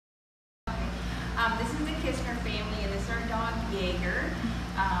This is the Kistner family, and this is our dog Yaegar.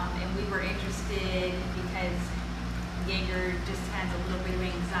 And we were interested because Yaegar just has a little bit of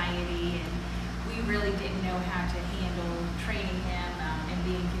anxiety, and we really didn't know how to handle training him and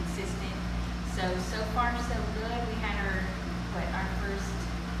being consistent. So far so good. We had our first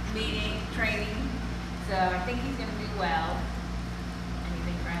meeting, training. So I think he's going to do well.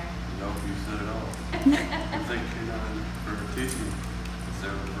 Anything, Brad? No, you said it all. I thank Canine for teaching me,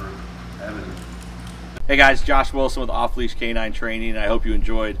 Sarah for having it. Hey guys, Josh Wilson with Off-Leash Canine Training, and I hope you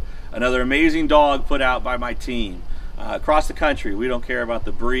enjoyed another amazing dog put out by my team. Across the country, we don't care about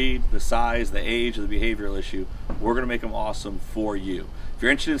the breed, the size, the age, or the behavioral issue. We're going to make them awesome for you. If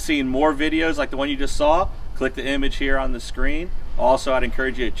you're interested in seeing more videos like the one you just saw, click the image here on the screen. Also, I'd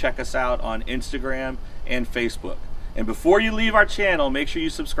encourage you to check us out on Instagram and Facebook. And before you leave our channel, make sure you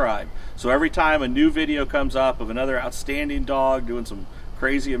subscribe. So every time a new video comes up of another outstanding dog doing some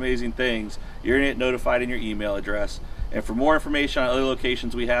crazy, amazing things, you're going to get notified in your email address. And for more information on other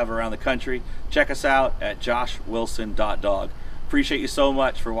locations we have around the country, check us out at joshwilson.dog. Appreciate you so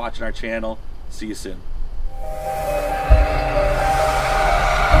much for watching our channel. See you soon.